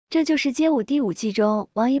这就是街舞第5季中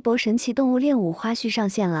王一博神奇动物练舞花絮上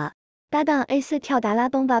线了，搭档 A4 跳达拉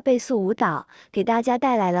崩吧倍速舞蹈，给大家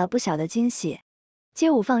带来了不小的惊喜。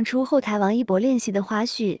街舞放出后台王一博练习的花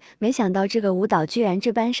絮，没想到这个舞蹈居然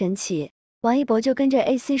这般神奇，王一博就跟着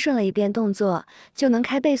AC 顺了一遍动作，就能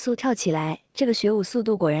开倍速跳起来，这个学舞速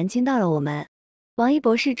度果然惊到了我们。王一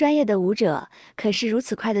博是专业的舞者，可是如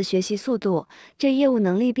此快的学习速度，这业务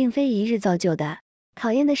能力并非一日造就的，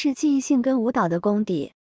考验的是记忆性跟舞蹈的功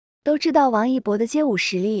底。都知道王一博的街舞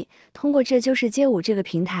实力，通过这就是街舞这个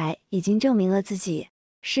平台，已经证明了自己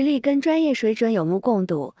实力跟专业水准有目共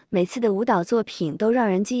睹，每次的舞蹈作品都让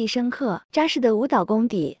人记忆深刻，扎实的舞蹈功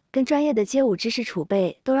底跟专业的街舞知识储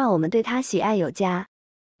备，都让我们对他喜爱有加。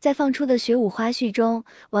在放出的学舞花絮中，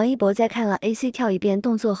王一博在看了 AC 跳一遍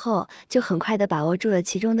动作后，就很快的把握住了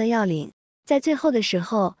其中的要领，在最后的时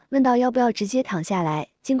候问到要不要直接躺下来，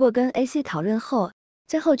经过跟 AC 讨论后，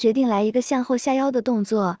最后决定来一个向后下腰的动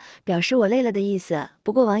作，表示我累了的意思，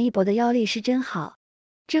不过王一博的腰力是真好。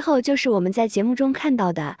之后就是我们在节目中看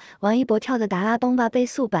到的王一博跳的达拉崩吧倍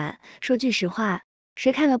速版，说句实话，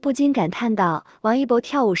谁看了不禁感叹道，王一博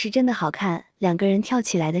跳舞是真的好看，两个人跳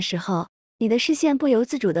起来的时候，你的视线不由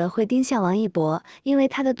自主的会盯向王一博，因为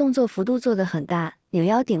他的动作幅度做得很大，扭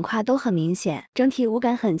腰顶胯都很明显，整体舞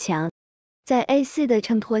感很强。在 A4 的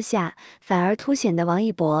衬托下，反而凸显的王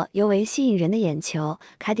一博尤为吸引人的眼球，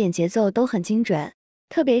卡点节奏都很精准，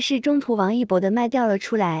特别是中途王一博的麦掉了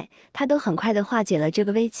出来，他都很快的化解了这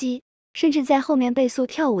个危机，甚至在后面倍速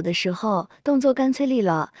跳舞的时候，动作干脆利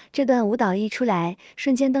落，这段舞蹈一出来，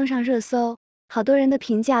瞬间登上热搜。好多人的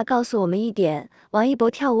评价告诉我们一点，王一博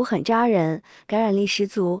跳舞很扎人，感染力十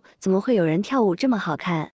足，怎么会有人跳舞这么好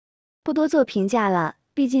看？不多做评价了，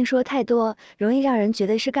毕竟说太多，容易让人觉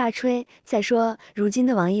得是尬吹。再说，如今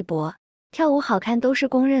的王一博跳舞好看都是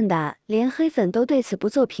公认的，连黑粉都对此不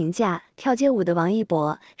做评价，跳街舞的王一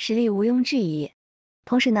博实力毋庸置疑。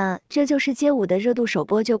同时呢，这就是街舞的热度首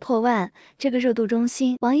播就破万，这个热度中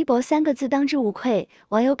心，王一博3个字当之无愧，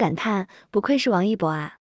网友感叹，不愧是王一博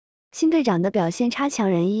啊。新队长的表现差强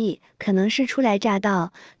人意，可能是初来乍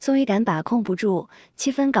到，综艺感把控不住，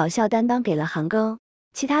气氛搞笑担当给了韩庚，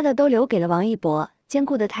其他的都留给了王一博，兼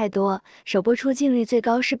顾的太多，首播出镜率最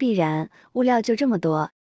高是必然，物料就这么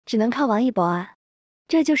多，只能靠王一博啊。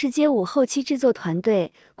这就是街舞后期制作团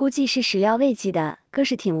队，估计是始料未及的，更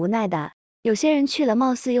是挺无奈的。有些人去了，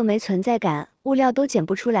貌似又没存在感，物料都剪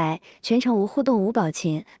不出来，全程无互动无表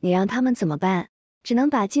情，你让他们怎么办？只能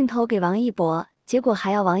把镜头给王一博，结果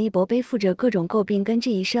还要王一博背负着各种诟病跟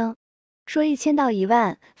质疑声。说1000到1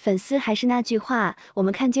万，粉丝还是那句话，我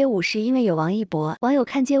们看街舞是因为有王一博，网友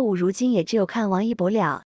看街舞如今也只有看王一博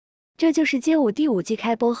了。这就是街舞第5季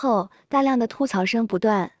开播后，大量的吐槽声不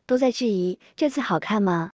断，都在质疑，这次好看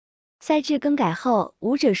吗？赛制更改后，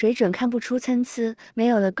舞者水准看不出参差，没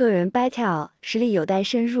有了个人 battle， 实力有待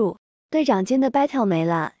深入，队长间的 battle 没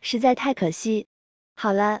了，实在太可惜。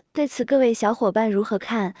好了，对此各位小伙伴如何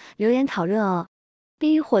看？留言讨论哦。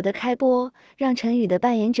冰与火的开播，让陈宇的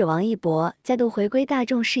扮演者王一博再度回归大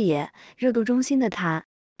众视野，热度中心的他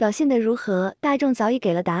表现得如何？大众早已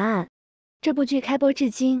给了答案。这部剧开播至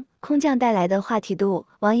今，空降带来的话题度、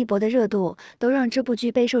王一博的热度，都让这部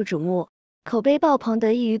剧备受瞩目，口碑爆棚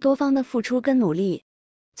得益于多方的付出跟努力。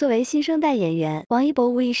作为新生代演员，王一博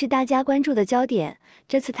无疑是大家关注的焦点。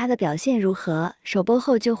这次他的表现如何？首播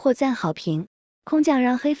后就获赞好评，空降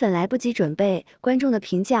让黑粉来不及准备，观众的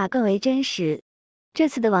评价更为真实。这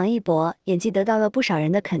次的王一博演技得到了不少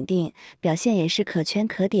人的肯定，表现也是可圈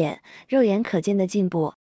可点，肉眼可见的进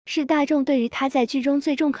步，是大众对于他在剧中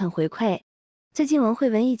最中肯回馈。最近文汇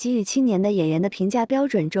文艺给予青年的演员的评价标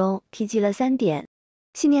准中提及了3点：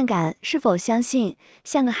信念感，是否相信，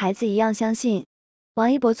像个孩子一样相信。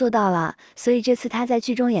王一博做到了，所以这次他在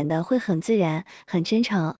剧中演的会很自然，很真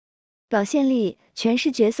诚。表现力，诠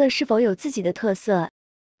释角色是否有自己的特色。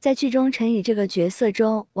在剧中陈宇这个角色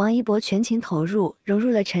中，王一博全情投入，融入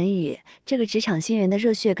了陈宇这个职场新人的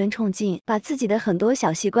热血跟冲劲，把自己的很多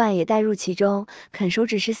小习惯也带入其中，啃手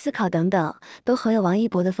指式思考等等，都很有王一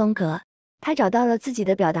博的风格。他找到了自己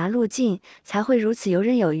的表达路径，才会如此游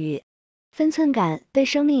刃有余。分寸感，对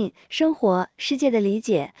生命、生活、世界的理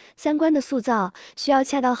解，三观的塑造，需要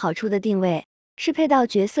恰到好处的定位，适配到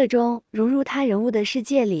角色中，融入他人物的世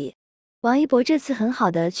界里。王一博这次很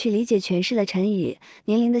好的去理解诠释了陈宇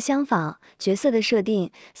年龄的相仿、角色的设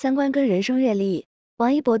定、三观跟人生阅历，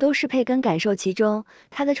王一博都适配跟感受其中，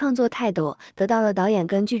他的创作态度得到了导演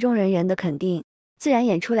跟剧中人员的肯定，自然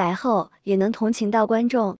演出来后也能同情到观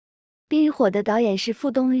众。冰与火的导演是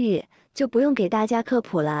傅东玉，就不用给大家科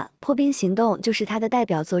普了，破冰行动就是他的代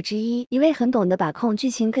表作之一，一位很懂得把控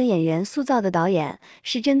剧情跟演员塑造的导演，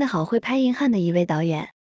是真的好会拍硬汉的一位导演。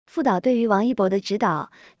副导对于王一博的指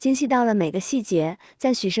导，精细到了每个细节，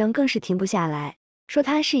赞许声更是停不下来，说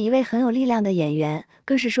他是一位很有力量的演员，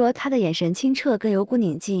更是说他的眼神清澈，更有股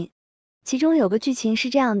宁静。其中有个剧情是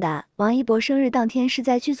这样的，王一博生日当天是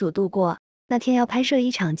在剧组度过，那天要拍摄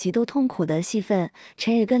一场极度痛苦的戏份，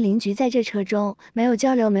陈宇跟邻居在这车中没有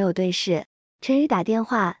交流，没有对视。陈宇打电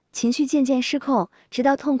话，情绪渐渐失控，直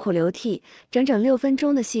到痛苦流涕，整整6分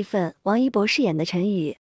钟的戏份，王一博饰演的陈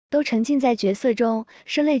宇都沉浸在角色中，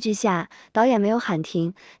声泪俱下，导演没有喊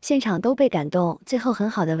停，现场都被感动，最后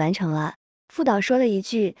很好的完成了。副导说了一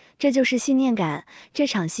句，这就是信念感，这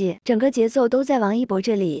场戏整个节奏都在王一博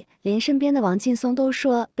这里，连身边的王劲松都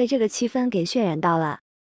说被这个气氛给渲染到了。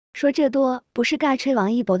说这多不是尬吹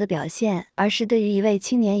王一博的表现，而是对于一位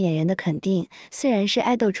青年演员的肯定，虽然是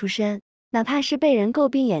爱豆出身，哪怕是被人诟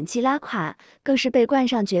病演技拉垮，更是被冠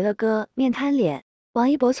上绝了哥面瘫脸。王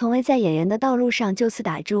一博从未在演员的道路上就此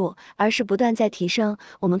打住，而是不断在提升，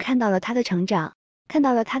我们看到了他的成长，看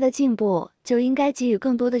到了他的进步，就应该给予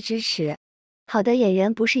更多的支持。好的演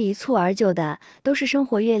员不是一蹴而就的，都是生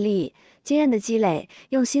活阅历、经验的积累，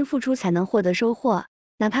用心付出才能获得收获，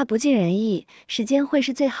哪怕不尽人意，时间会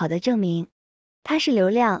是最好的证明。他是流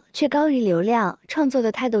量，却高于流量，创作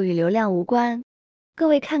的态度与流量无关。各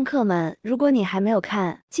位看客们，如果你还没有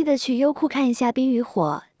看，记得去优酷看一下《冰与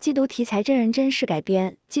火》，缉毒题材真人真事改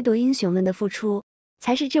编，缉毒英雄们的付出，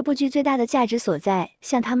才是这部剧最大的价值所在，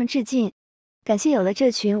向他们致敬。感谢有了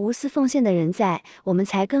这群无私奉献的人在，我们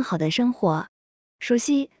才更好的生活。熟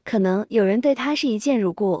悉，可能有人对他是一见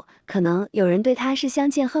如故，可能有人对他是相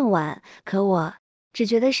见恨晚，可我只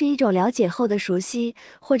觉得是一种了解后的熟悉，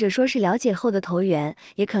或者说是了解后的投缘，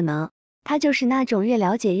也可能他就是那种越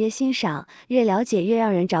了解越欣赏，越了解越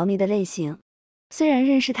让人着迷的类型。虽然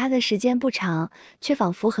认识他的时间不长，却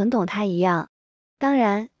仿佛很懂他一样。当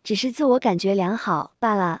然，只是自我感觉良好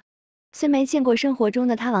罢了。虽没见过生活中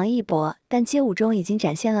的他王一博，但街舞中已经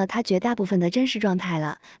展现了他绝大部分的真实状态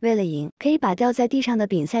了。为了赢，可以把掉在地上的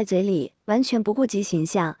饼塞嘴里，完全不顾及形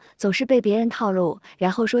象，总是被别人套路，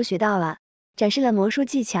然后说学到了，展示了魔术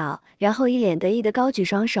技巧，然后一脸得意的高举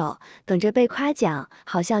双手，等着被夸奖，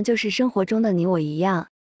好像就是生活中的你我一样，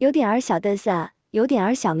有点儿小嘚瑟，有点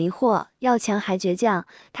儿小迷惑，要强还倔强，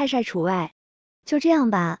太帅除外。就这样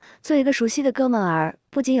吧，做一个熟悉的哥们儿，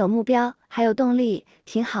不仅有目标，还有动力，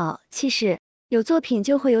挺好，气势。有作品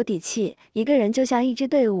就会有底气，一个人就像一支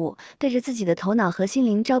队伍，对着自己的头脑和心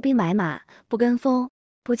灵招兵买马，不跟风，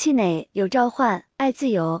不气馁，有召唤，爱自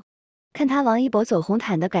由。看他王一博走红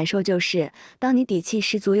毯的感受就是，当你底气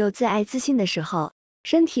十足又自爱自信的时候，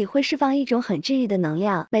身体会释放一种很治愈的能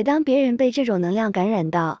量，每当别人被这种能量感染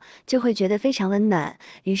到，就会觉得非常温暖，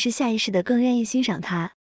于是下意识的更愿意欣赏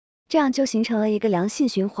他。这样就形成了一个良性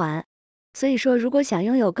循环。所以说，如果想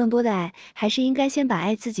拥有更多的爱，还是应该先把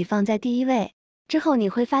爱自己放在第一位，之后你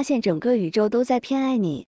会发现整个宇宙都在偏爱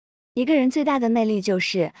你。一个人最大的魅力就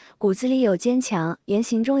是骨子里有坚强，言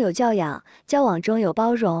行中有教养，交往中有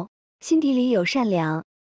包容，心底里有善良。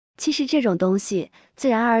其实这种东西自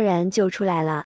然而然就出来了。